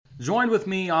Joined with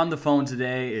me on the phone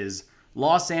today is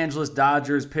Los Angeles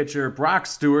Dodgers pitcher Brock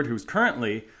Stewart, who's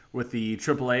currently with the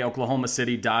AAA Oklahoma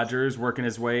City Dodgers, working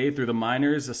his way through the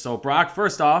minors. So, Brock,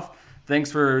 first off,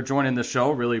 thanks for joining the show.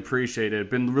 Really appreciate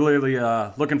it. Been really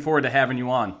looking forward to having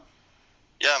you on.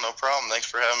 Yeah, no problem. Thanks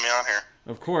for having me on here.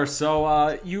 Of course.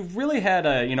 So, you've really had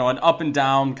an up and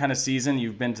down kind of season.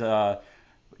 You've been to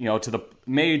to the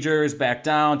majors, back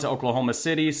down to Oklahoma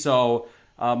City. So,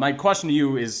 my question to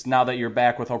you is, now that you're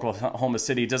back with Oklahoma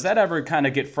City, does that ever kind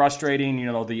of get frustrating?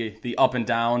 The up and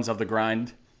downs of the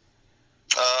grind.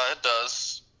 It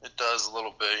does. It does a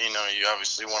little bit. You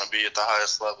obviously want to be at the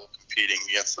highest level, competing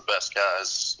against the best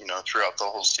guys, throughout the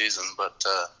whole season. But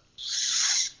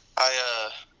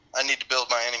I need to build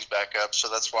my innings back up,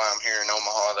 so that's why I'm here in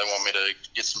Omaha. They want me to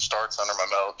get some starts under my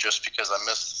belt, just because I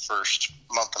missed the first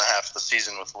month and a half of the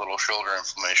season with a little shoulder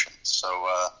inflammation. So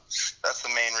that's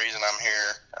the main reason I'm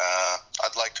here.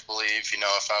 I'd like to believe,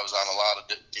 if I was on a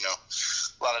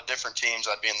lot of different teams,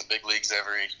 I'd be in the big leagues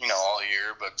all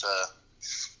year. But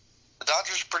the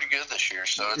Dodgers are pretty good this year,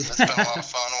 so it's been a lot of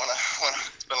fun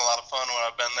it's been a lot of fun when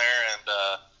I've been there. And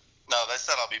no, they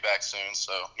said I'll be back soon,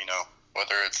 so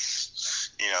whether it's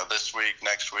this week,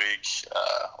 next week,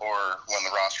 or when the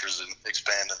rosters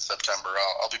expand in September,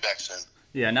 I'll be back soon.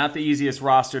 Yeah, not the easiest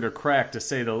roster to crack, to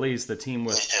say the least. The team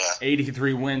with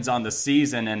 83 wins on the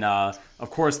season, and of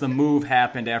course the move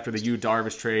happened after the Yu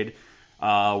Darvish trade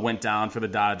went down for the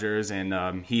Dodgers,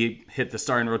 and he hit the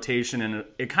starting rotation, and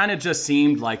it kind of just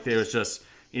seemed like there was just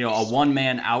a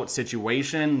one-man out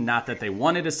situation. Not that they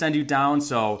wanted to send you down.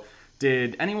 So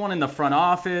did anyone in the front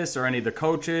office or any of the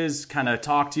coaches kind of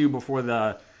talk to you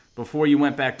before you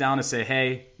went back down to say,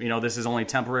 hey, this is only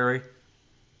temporary?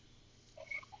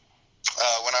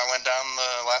 When I went down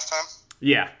the last time?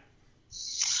 Yeah.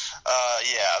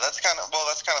 Yeah, that's kind of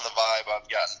the vibe I've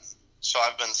gotten. So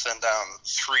I've been sent down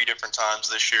 3 different times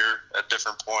this year at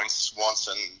different points, once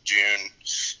in June,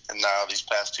 and now these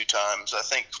past 2 times. I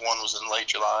think one was in late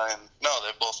July, and no,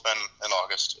 they've both been in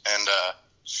August. And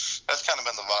that's kind of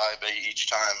been the vibe each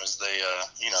time, is they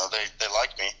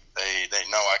like me. They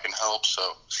know I can help,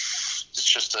 so it's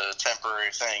just a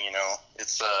temporary thing,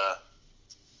 It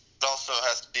also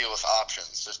has to deal with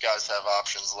options. If guys have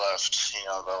options left,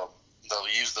 they'll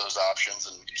use those options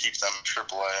and keep them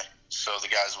AAA. So the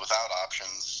guys without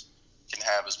options can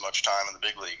have as much time in the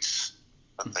big leagues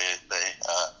that they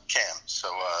can. So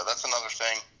that's another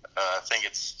thing. I think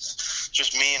it's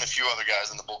just me and a few other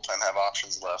guys in the bullpen have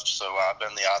options left. So I've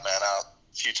been the odd man out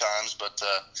a few times. But,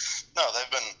 no,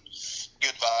 they've been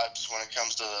good vibes when it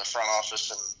comes to the front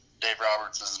office. And Dave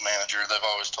Roberts is manager. They've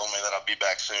always told me that I'll be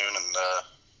back soon. And,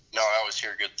 I always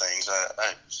hear good things.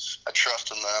 I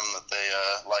trust in them that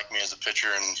they like me as a pitcher,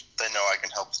 and they know I can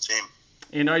help the team.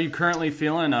 And are you currently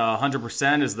feeling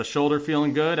 100%? Is the shoulder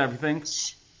feeling good, everything?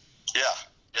 Yeah,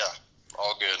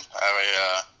 all good.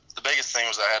 The biggest thing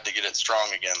was I had to get it strong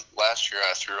again. Last year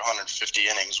I threw 150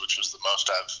 innings, which was the most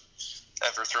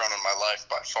I've ever thrown in my life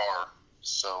by far.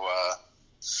 So,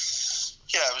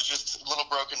 it was just a little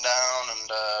broken down, and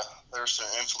there was some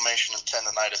inflammation and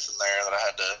tendonitis in there that I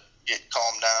had to get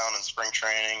calmed down in spring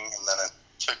training, and then it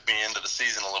took me into the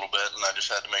season a little bit, and I just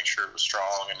had to make sure it was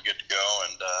strong and good to go.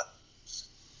 And,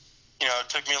 it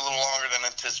took me a little longer than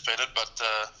anticipated, but,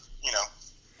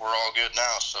 we're all good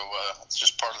now. So it's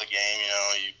just part of the game.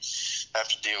 You have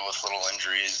to deal with little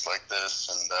injuries like this,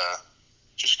 and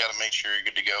just got to make sure you're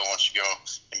good to go once you go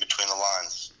in between the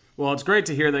lines. Well, it's great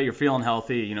to hear that you're feeling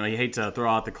healthy. You hate to throw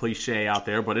out the cliche out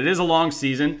there, but it is a long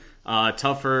season.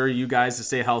 Tough for you guys to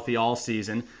stay healthy all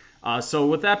season. So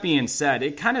with that being said,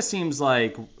 it kind of seems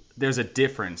like there's a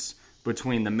difference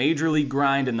between the major league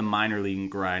grind and the minor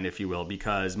league grind, if you will,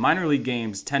 because minor league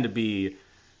games tend to be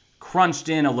crunched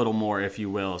in a little more, if you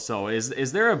will. So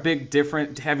is there a big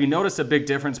difference? Have you noticed a big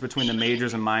difference between the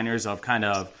majors and minors of kind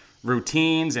of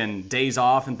routines and days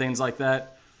off and things like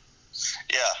that?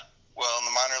 Yeah. Well, in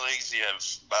the minor leagues, you have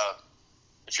about,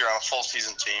 if you're on a full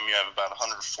season team, you have about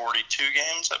 142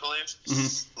 games, I believe. Mm-hmm.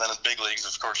 And then in the big leagues,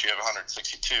 of course, you have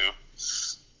 162.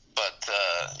 But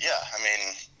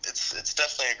it's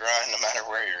definitely a grind no matter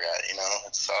where you're at.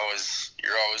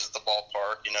 You're always at the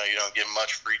ballpark. You don't get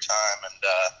much free time, and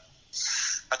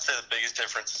I'd say the biggest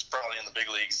difference is probably in the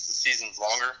big leagues. The season's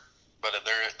longer, but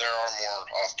there are more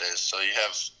off days. So you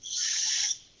have,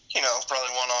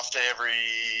 probably one off day every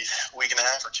week and a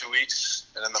half or 2 weeks,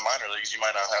 and in the minor leagues, you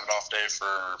might not have an off day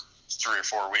for 3 or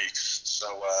 4 weeks. So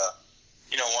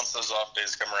once those off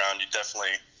days come around,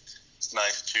 it's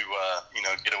nice to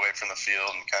get away from the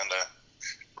field and kind of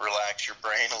relax your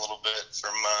brain a little bit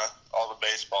from all the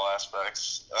baseball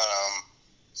aspects.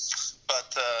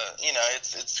 But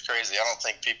it's crazy. I don't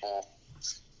think people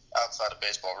outside of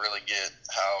baseball really get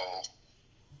how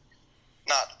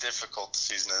not difficult the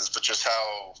season is, but just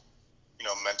how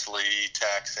mentally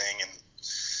taxing and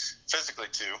physically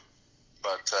too.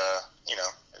 But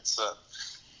it's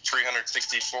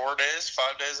 364 days,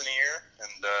 5 days in a year,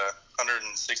 and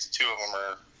 162 of them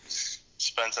are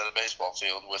spent at a baseball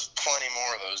field, with plenty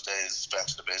more of those days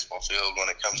spent at a baseball field when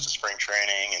it comes to spring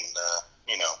training and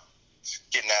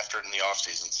getting after it in the off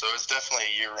season. So it's definitely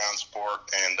a year-round sport,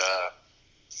 and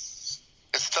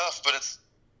it's tough, but it's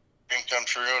a dream come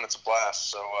true, and it's a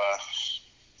blast. So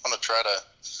I'm gonna try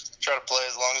to play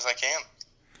as long as I can.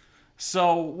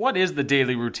 So what is the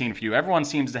daily routine for you? Everyone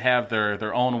seems to have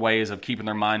their own ways of keeping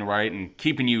their mind right and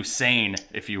keeping you sane,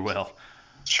 if you will.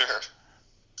 Sure.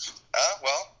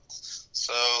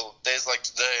 So days like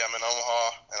today, I'm in Omaha,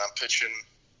 and I'm pitching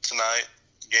tonight.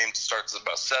 The game starts at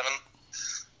about 7.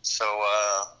 So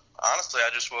honestly, I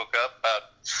just woke up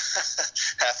about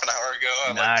half an hour ago.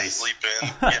 I like to sleep in,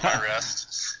 get my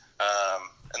rest.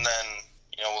 And then,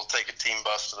 we'll take a team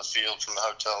bus to the field from the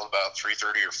hotel about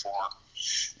 3:30 or 4.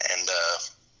 And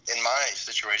in my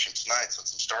situation tonight,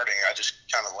 since I'm starting, I just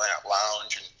kind of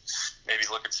lounge and maybe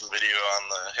look at some video on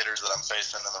the hitters that I'm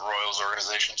facing in the Royals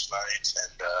organization tonight,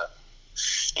 and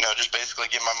just basically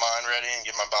get my mind ready and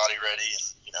get my body ready,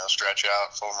 and stretch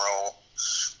out, foam roll,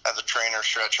 have the trainer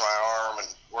stretch my arm and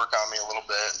work on me a little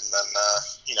bit, and then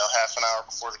half an hour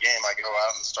before the game, I go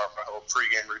out and start my whole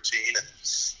pregame routine and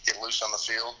get loose on the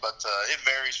field. But it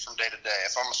varies from day to day.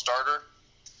 If I'm a starter,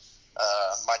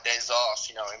 my days off,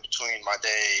 in between my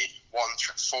day 1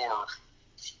 through 4,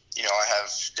 I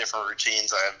have different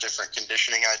routines. I have different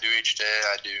conditioning I do each day.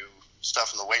 I do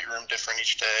stuff in the weight room different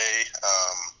each day.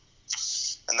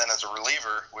 And then as a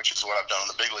reliever, which is what I've done in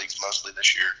the big leagues mostly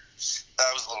this year,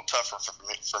 that was a little tougher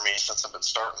for me since I've been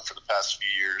starting for the past few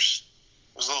years.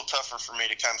 It was a little tougher for me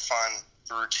to kind of find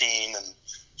the routine and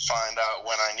find out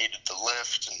when I needed to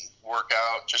lift and work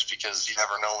out, just because you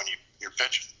never know when you're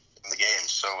pitching in the game.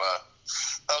 So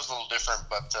that was a little different,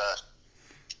 but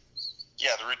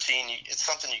the routine, it's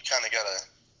something you kind of got to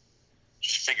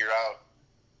just figure out,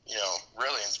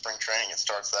 really in spring training. It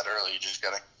starts that early. You just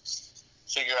got to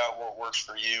figure out what works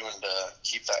for you and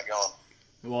keep that going.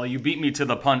 Well, you beat me to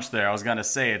the punch there. I was going to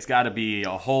say it's got to be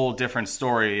a whole different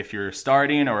story if you're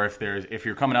starting or if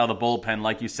you're coming out of the bullpen.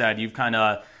 Like you said, you've kind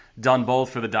of done both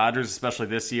for the Dodgers, especially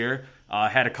this year.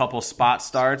 Had a couple spot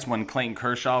starts when Clayton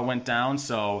Kershaw went down.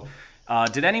 So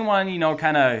did anyone,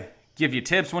 kind of give you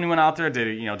tips when he went out there?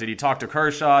 Did you talk to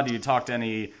Kershaw? Did you talk to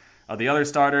any of the other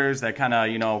starters that kind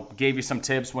of, gave you some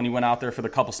tips when you went out there for the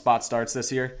couple spot starts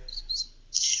this year?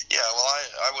 Yeah, well,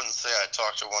 I wouldn't say I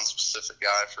talked to one specific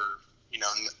guy for,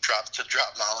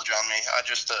 drop knowledge on me. I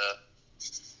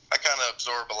kind of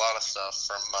absorb a lot of stuff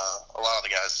from a lot of the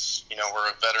guys. We're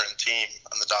a veteran team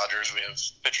on the Dodgers. We have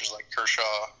pitchers like Kershaw,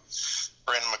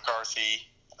 Brandon McCarthy,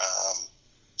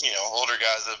 older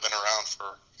guys that have been around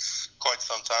for quite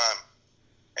some time.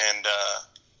 And,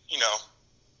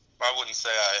 I wouldn't say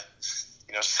I,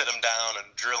 sit them down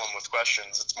and drill them with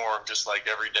questions. It's more of just like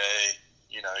every day,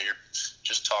 you're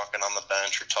just talking on the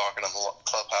bench or talking in the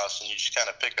clubhouse, and you just kind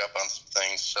of pick up on some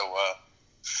things. So,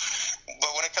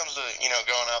 but when it comes to,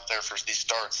 going out there for these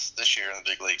starts this year in the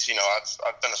big leagues,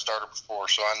 I've been a starter before,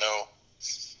 so I know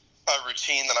my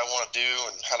routine that I want to do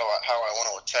and how I want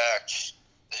to attack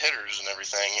the hitters and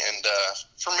everything. And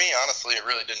for me, honestly, it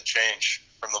really didn't change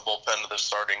from the bullpen to the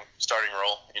starting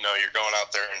role. You're going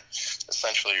out there and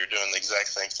essentially you're doing the exact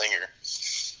same thing you're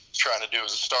trying to do as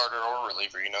a starter or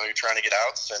reliever. You're trying to get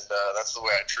outs, and that's the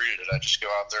way I treated it. I just go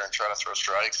out there and try to throw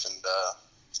strikes and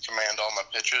command all my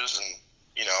pitches. And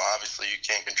obviously you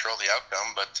can't control the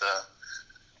outcome, but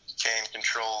you can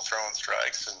control throwing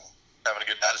strikes and having a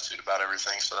good attitude about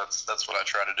everything. So that's what I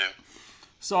try to do.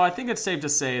 So I think it's safe to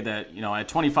say that at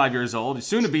 25 years old,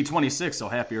 soon to be 26, so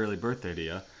happy early birthday to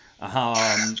you.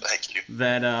 Thank you.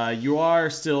 That you are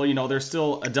still, there's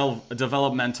still a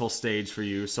developmental stage for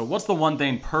you. So what's the one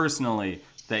thing personally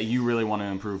that you really want to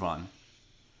improve on?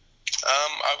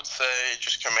 I would say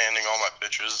just commanding all my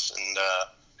pitches and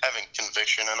having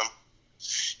conviction in them.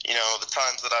 The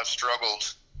times that I've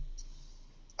struggled,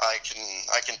 I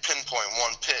can pinpoint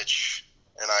one pitch,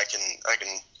 and I can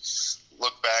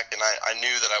look back, and I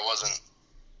knew that I wasn't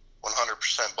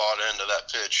 100% bought into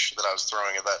that pitch that I was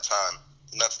throwing at that time.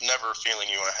 And that's never a feeling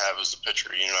you want to have as a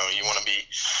pitcher. You want to be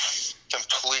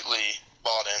completely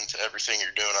bought into everything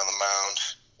you're doing on the mound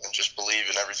and just believe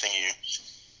in everything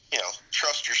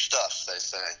trust your stuff, they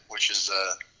say, which is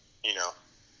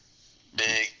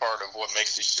big part of what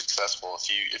makes you successful.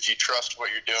 If you trust what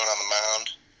you're doing on the mound,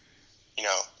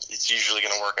 it's usually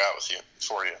going to work out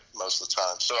for you most of the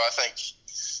time. So I think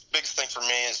biggest thing for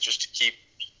me is just to keep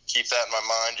that in my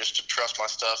mind, just to trust my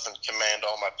stuff and command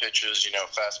all my pitches,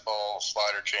 fastball,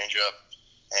 slider, changeup.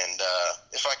 And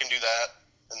if I can do that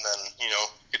and then,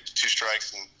 get to 2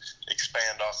 strikes and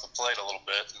expand off the plate a little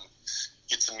bit and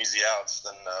get some easy outs,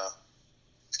 then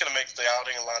it's going to make the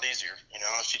outing a lot easier.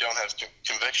 If you don't have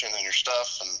conviction in your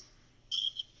stuff, and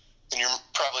then you're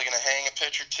probably going to hang a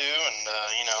pitch or two. And,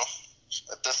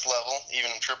 at this level,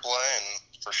 even in AAA and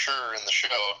for sure in the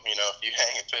show, if you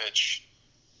hang a pitch,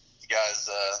 guys,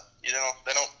 they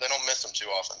don't miss them too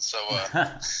often. So,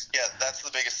 yeah, that's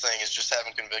the biggest thing is just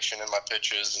having conviction in my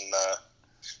pitches and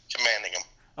commanding them.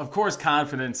 Of course,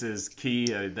 confidence is key.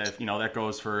 That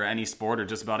goes for any sport or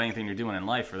just about anything you're doing in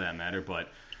life, for that matter. But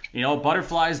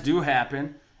butterflies do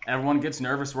happen. Everyone gets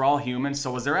nervous. We're all human. So,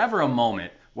 was there ever a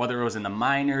moment, whether it was in the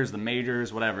minors, the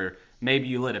majors, whatever, maybe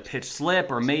you let a pitch slip,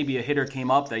 or maybe a hitter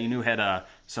came up that you knew had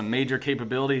some major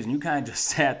capabilities, and you kind of just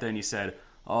sat there and you said,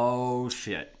 "Oh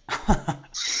shit"? Honestly,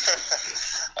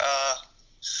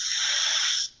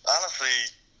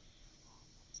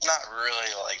 not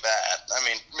really like that. I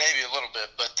mean, maybe a little bit,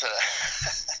 but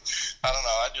I don't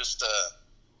know. I just, I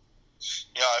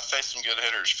faced some good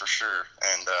hitters for sure,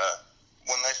 and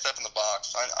when they step in the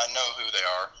box, I know who they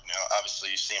are.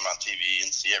 Obviously you see them on TV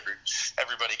and see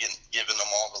everybody giving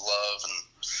them all the love and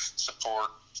support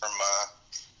from,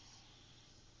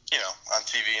 on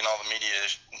TV and all the media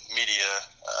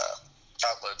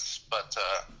outlets. But,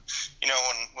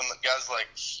 when the guys like,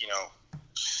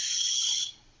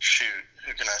 shoot,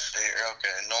 who can I say?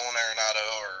 Okay, Nolan Arenado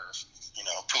or,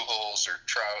 Pujols or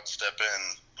Trout step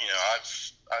in.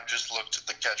 I've just looked at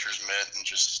the catcher's mitt and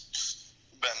just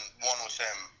been one with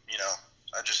him.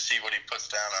 I just see what he puts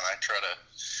down, and I try to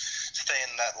stay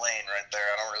in that lane right there.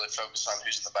 I don't really focus on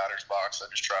who's in the batter's box.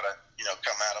 I just try to,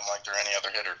 come at them like they're any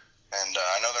other hitter. And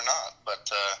I know they're not,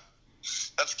 but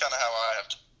that's kind of how I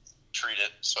have to treat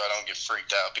it so I don't get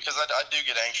freaked out. Because I do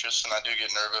get anxious and I do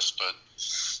get nervous, but,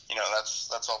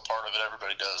 that's all part of it.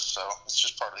 Everybody does, so it's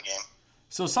just part of the game.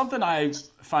 So something I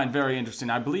find very interesting,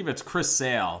 I believe it's Chris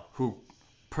Sale who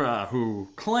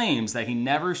claims that he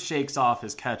never shakes off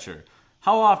his catcher.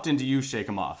 How often do you shake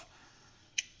him off?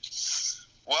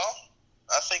 Well,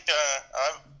 I think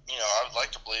I would like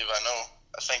to believe I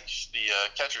think the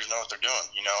catchers know what they're doing.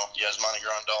 Yasmani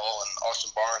Grandal and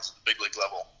Austin Barnes at the big league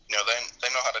level. They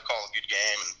know how to call a good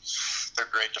game, and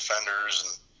they're great defenders,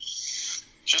 and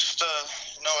just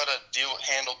know how to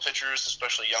handle pitchers,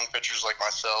 especially young pitchers like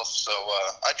myself. So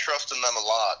I trust in them a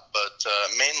lot, but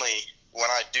mainly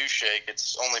when I do shake,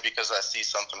 it's only because I see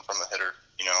something from the hitter.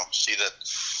 See that,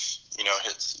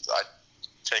 I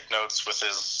take notes with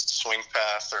his swing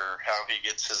path or how he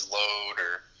gets his load,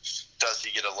 or does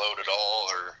he get a load at all,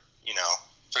 or,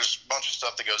 there's a bunch of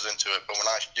stuff that goes into it. But when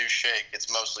I do shake, it's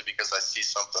mostly because I see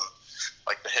something,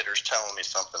 like the hitter's telling me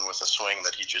something with a swing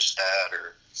that he just had,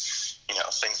 or,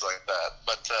 things like that.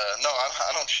 But, no,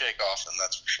 I don't shake often,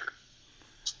 that's for sure.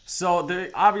 So,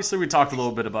 obviously, we talked a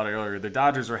little bit about it earlier. The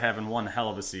Dodgers are having one hell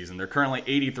of a season. They're currently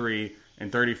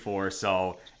 83-34.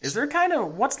 So, is there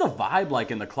what's the vibe like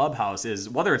in the clubhouse? Is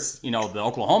whether it's the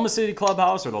Oklahoma City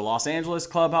clubhouse or the Los Angeles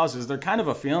clubhouse, is there kind of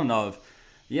a feeling of,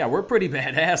 yeah, we're pretty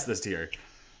badass this year?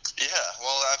 Yeah,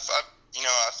 well, I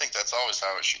think that's always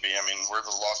how it should be. I mean, we're the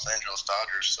Los Angeles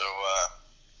Dodgers, so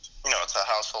it's a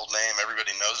household name. Everybody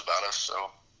knows about us,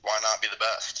 so why not be the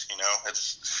best?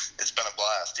 It's been a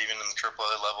blast, even in the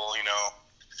AAA level.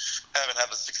 Haven't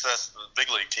had the success the big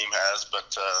league team has,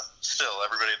 but still,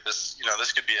 everybody, this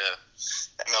could be a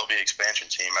MLB expansion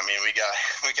team. I mean, we got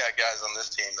guys on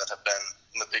this team that have been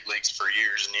in the big leagues for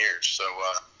years and years, so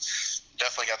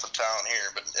definitely got some talent here.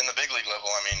 But in the big league level,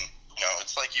 I mean,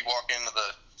 it's like you walk into the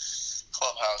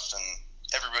clubhouse and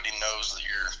everybody knows that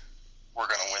we're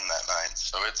going to win that night.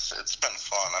 So it's been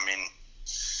fun. I mean,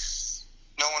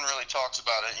 no one really talks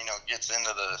about it, gets into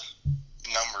the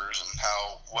numbers and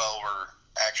how well we're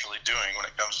actually doing when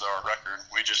it comes to our record.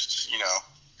 We just, we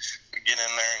get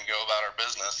in there and go about our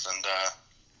business, and,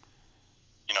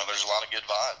 there's a lot of good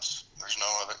vibes. There's no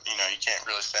other, you can't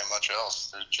really say much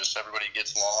else. There's just everybody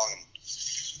gets along, and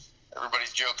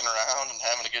everybody's joking around and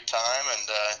having a good time, and,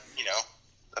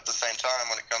 at the same time,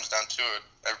 when it comes down to it,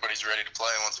 everybody's ready to play.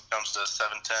 Once it comes to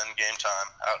 7:10 game time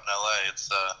out in LA, it's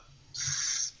a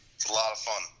lot of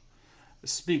fun.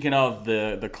 Speaking of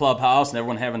the clubhouse and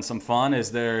everyone having some fun,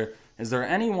 is there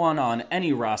anyone on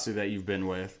any roster that you've been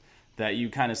with that you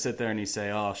kind of sit there and you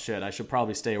say, oh shit, I should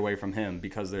probably stay away from him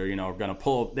because they're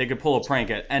they could pull a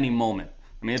prank at any moment?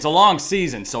 I mean, it's a long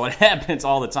season, so it happens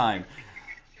all the time.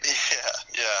 Yeah.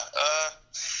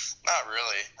 Not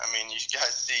really. I mean, you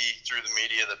guys see through the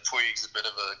media that Puig's a bit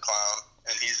of a clown,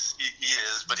 and he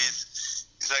is, but he's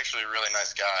actually a really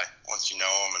nice guy once you know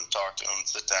him and talk to him and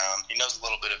sit down. He knows a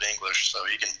little bit of English, so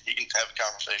he can have a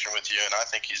conversation with you, and I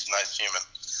think he's a nice human.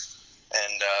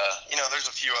 And, there's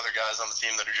a few other guys on the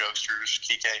team that are jokesters.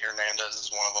 Kike Hernandez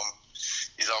is one of them.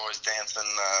 He's always dancing,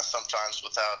 sometimes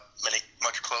without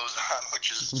much clothes on, which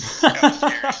is kind of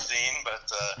scary to see. But,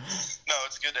 no,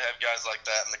 it's good to have guys like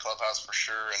that in the clubhouse for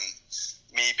sure. And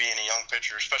me being a young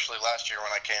pitcher, especially last year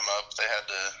when I came up, I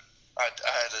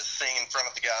had to sing in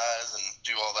front of the guys and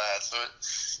do all that. So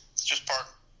it's just part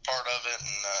of it,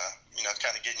 and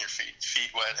kind of getting your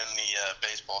feet wet in the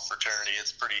baseball fraternity.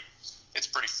 It's pretty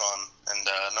fun, and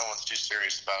no one's too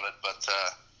serious about it. But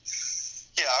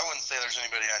I wouldn't say there's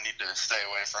anybody I need to stay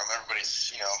away from.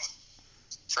 Everybody's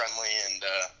friendly and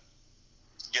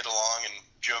get along and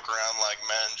joke around like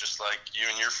men, just like you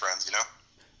and your friends.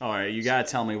 All right, you gotta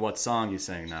tell me what song you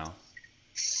sing now.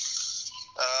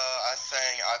 I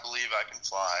sang "I Believe I Can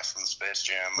Fly" from the Space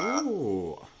Jam.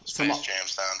 Space Jam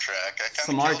soundtrack.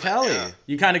 Some R. Kelly. Yeah.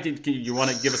 You kind of you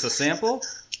want to give us a sample?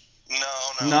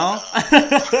 No.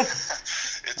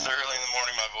 It's early in the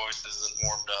morning. My voice isn't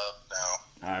warmed up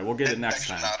now. All right, we'll get it next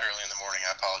time. Not early in the morning.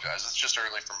 I apologize. It's just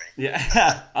early for me.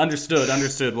 Yeah,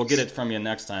 understood. We'll get it from you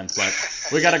next time. But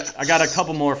I got a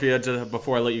couple more for you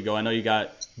before I let you go. I know you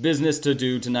got business to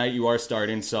do tonight. You are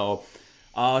starting, so.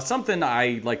 Something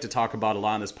I like to talk about a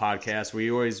lot on this podcast.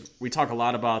 We talk a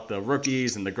lot about the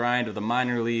rookies and the grind of the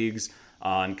minor leagues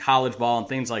and college ball and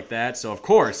things like that. So, of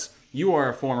course, you are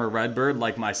a former Redbird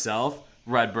like myself,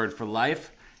 Redbird for life.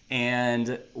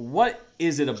 And what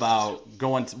is it about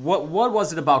what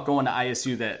was it about going to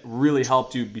ISU that really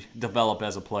helped you develop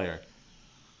as a player?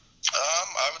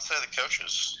 I would say the coaching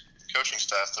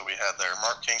staff that we had there: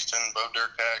 Mark Kingston, Bo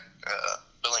Durkak,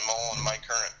 Billy Mole, and Mike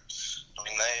Curran. I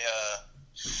mean,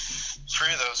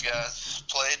 three of those guys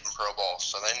played in pro ball,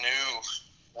 so they knew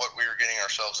what we were getting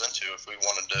ourselves into if we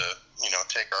wanted to,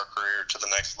 take our career to the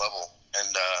next level. And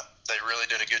they really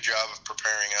did a good job of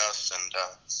preparing us. And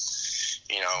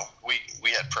we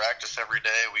had practice every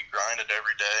day. We grinded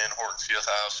every day in Horton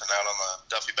Fieldhouse and out on the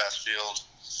Duffy Bass Field.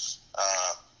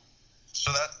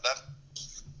 So that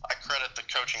I credit the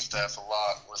coaching staff a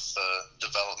lot with the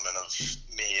development of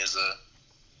me as a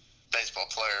baseball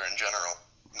player in general.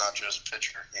 Not just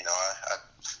pitcher. I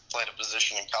played a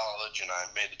position in college, and I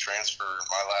made the transfer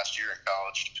my last year in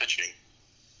college to pitching.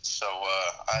 So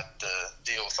I had to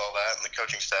deal with all that, and the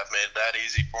coaching staff made that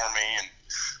easy for me and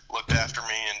looked after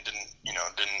me and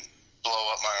didn't blow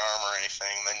up my arm or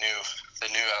anything. They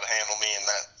knew how to handle me, and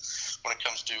that when it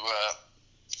comes to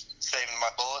saving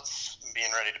my bullets and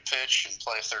being ready to pitch and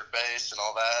play third base and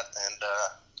all that. And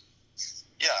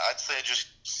I'd say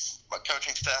just my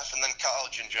coaching staff, and then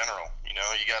college in general.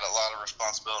 You got a lot of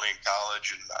responsibility in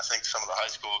college, and I think some of the high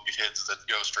school kids that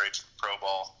go straight to the pro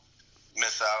ball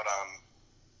miss out on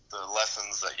the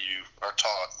lessons that you are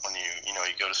taught when you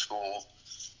go to school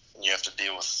and you have to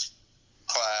deal with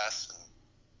class and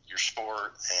your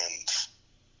sport and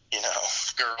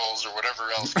girls or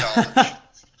whatever else college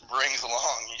brings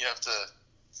along. You have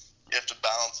to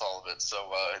balance all of it.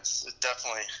 So it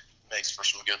definitely makes for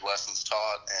some good lessons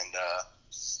taught, and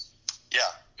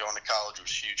going to college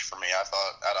was huge for me. I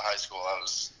thought out of high school I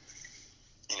was,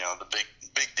 the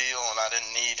big deal, and I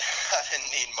didn't need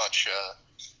much,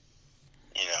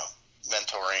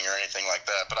 mentoring or anything like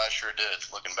that. But I sure did,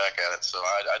 looking back at it. So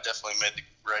I definitely made the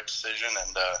right decision,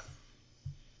 and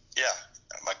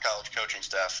my college coaching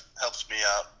staff helps me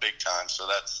out big time. So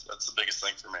that's the biggest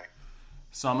thing for me.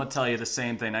 So I'm gonna tell you the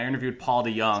same thing. I interviewed Paul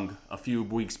DeYoung a few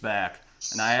weeks back,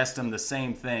 and I asked him the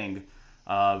same thing.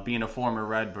 Being a former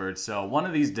Redbird, so one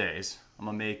of these days I'm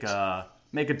gonna make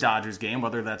a Dodgers game,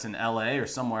 whether that's in LA or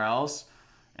somewhere else,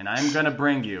 and I'm gonna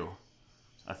bring you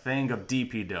a thing of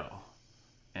DP dough.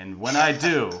 And when I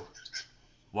do,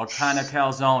 what kind of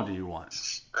calzone do you want?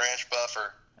 Ranch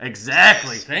buffer.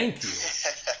 Exactly. Thank you.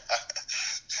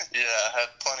 I had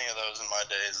plenty of those in my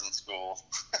days in school.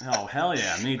 Oh hell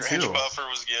yeah, me too. Ranch buffer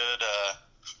was good.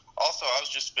 Also, I was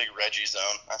just a big Reggie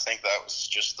zone. I think that was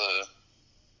just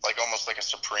almost like a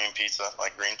supreme pizza,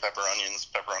 like green pepper, onions,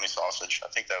 pepperoni sausage. I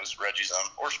think that was Reggie zone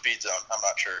or Speed zone. I'm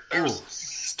not sure.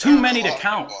 It's too many to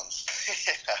count.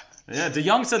 Yeah,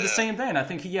 DeYoung said the same thing. I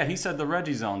think he said the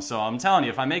Reggie zone. So I'm telling you,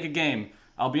 if I make a game,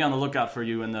 I'll be on the lookout for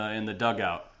you in the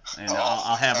dugout, and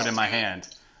I'll have it in my hand.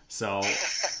 So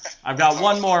I've got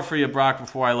one more for you, Brock,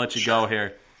 before I let you go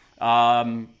here.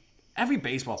 Every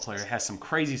baseball player has some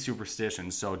crazy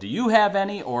superstitions. So do you have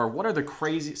any, or what are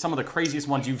some of the craziest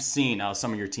ones you've seen out of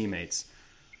some of your teammates?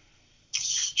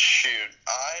 Shoot,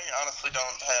 I honestly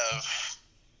don't have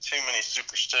too many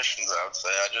superstitions, I would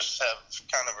say. I just have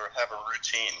a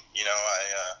routine. You know,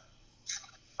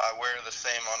 I wear the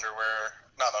same under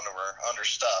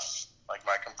stuff, like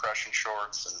my compression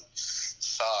shorts and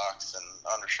socks and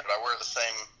undershirt. I wear the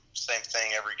same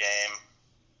thing every game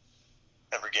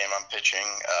I'm pitching.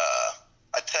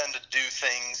 I tend to do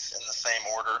things in the same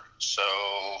order. So,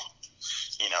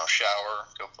 you know, shower,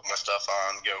 go put my stuff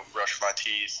on, go brush my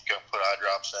teeth, go put eye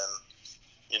drops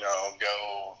in, you know,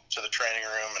 go to the training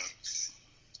room and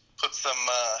put some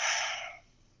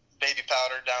baby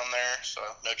powder down there so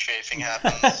no chafing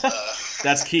happens.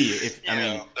 That's key.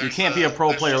 You can't be a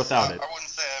pro player without it. I wouldn't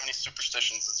say I have any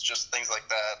superstitions. It's just things like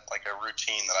that, like a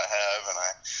routine that I have, and I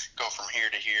go from here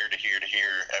to here to here to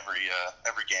here every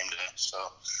game day. So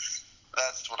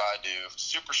that's what I do.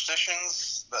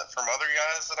 Superstitions that from other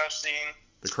guys that I've seen.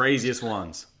 The craziest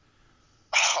ones.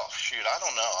 Oh, shoot, I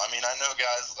don't know. I mean, I know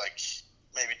guys like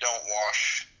maybe don't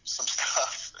wash some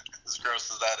stuff, as gross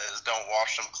as that is, don't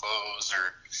wash some clothes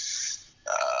or,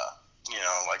 you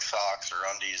know, like socks or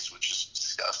undies, which is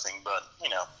disgusting, but, you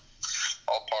know,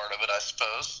 all part of it, I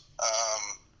suppose.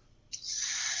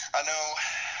 I know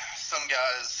some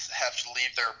guys have to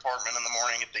leave their apartment in the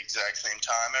morning at the exact same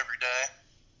time every day.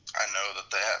 I know that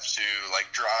they have to,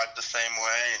 like, drive the same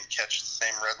way and catch the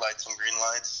same red lights and green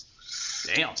lights.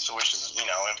 Damn. So, which is, you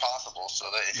know, impossible.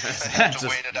 So they have to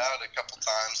wait it out a couple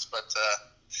times. But,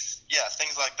 yeah,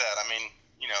 things like that. I mean,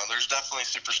 you know, there's definitely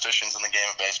superstitions in the game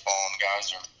of baseball, and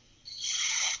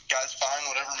guys find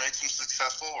whatever makes them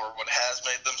successful or what has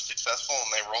made them successful,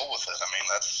 and they roll with it. I mean,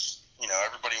 that's, you know,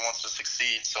 everybody wants to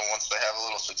succeed. So once they have a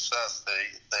little success,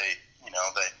 they you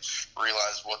know, they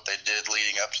realize what they did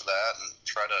leading up to that and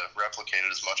try to replicate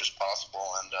it as much as possible.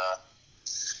 And,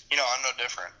 you know, I'm no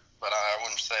different. But I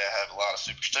wouldn't say I have a lot of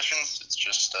superstitions. It's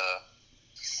just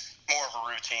more of a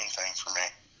routine thing for me.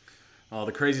 Oh,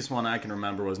 the craziest one I can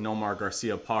remember was Nomar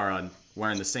Garcia-Parra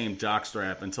wearing the same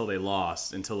jockstrap until it was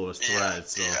thread.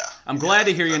 So yeah. I'm glad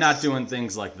to hear you're not doing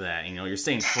things like that. You know, you're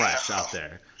staying fresh out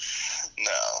there.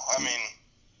 No, I mean,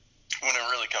 when it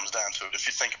really comes down to it, if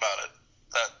you think about it,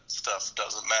 that stuff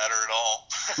doesn't matter at all.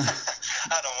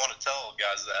 I don't want to tell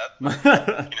guys that.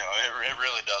 You know, it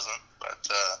really doesn't. But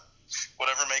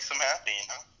whatever makes them happy, you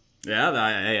know?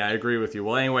 Yeah, I agree with you.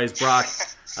 Well, anyways, Brock,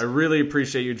 I really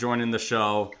appreciate you joining the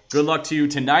show. Good luck to you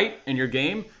tonight in your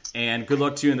game, and good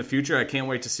luck to you in the future. I can't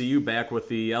wait to see you back with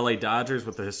the LA Dodgers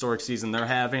with the historic season they're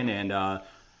having, and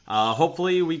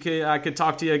hopefully I could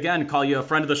talk to you again, call you a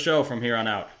friend of the show from here on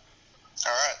out.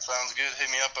 All right, sounds good.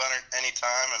 Hit me up anytime,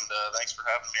 and thanks for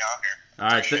having me on here. All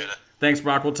right, appreciate it. Thanks,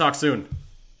 Brock. We'll talk soon.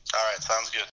 All right, sounds good.